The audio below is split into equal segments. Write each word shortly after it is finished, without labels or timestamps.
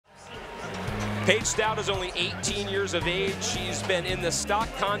Paige Stout is only 18 years of age. She's been in the stock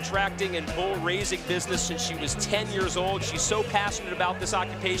contracting and bull raising business since she was 10 years old. She's so passionate about this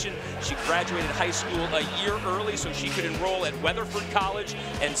occupation. She graduated high school a year early so she could enroll at Weatherford College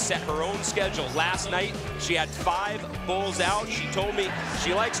and set her own schedule. Last night, she had 5 bulls out. She told me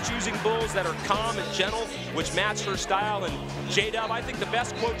she likes choosing bulls that are calm and gentle, which match her style. And J-Dub, I think the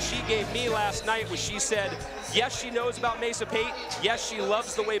best quote she gave me last night was she said, yes, she knows about Mesa Pate. Yes, she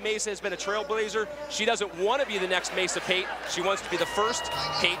loves the way Mesa has been a trailblazer. She doesn't want to be the next Mesa Pate. She wants to be the first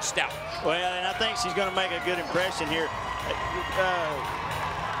Paige Stout. Well, and I think she's going to make a good impression here.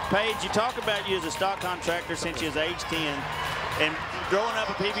 Paige, you talk about you as a stock contractor since you was age 10, and growing up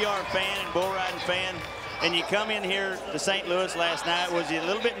a PBR fan and bull riding fan, and you come in here to St. Louis last night. Was you a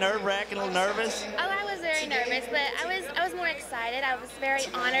little bit nerve-wracking, a little nervous? Oh, I was very nervous, but I was more excited. I was very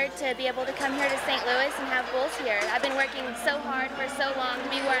honored to be able to come here to St. Louis and have bulls here. I've been working so hard for so long to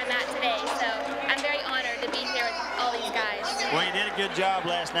be where I'm at today, so I'm very honored to be here with all these guys. Well, you did a good job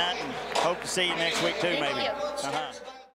last night, and hope to see you next week too, Thank maybe. you.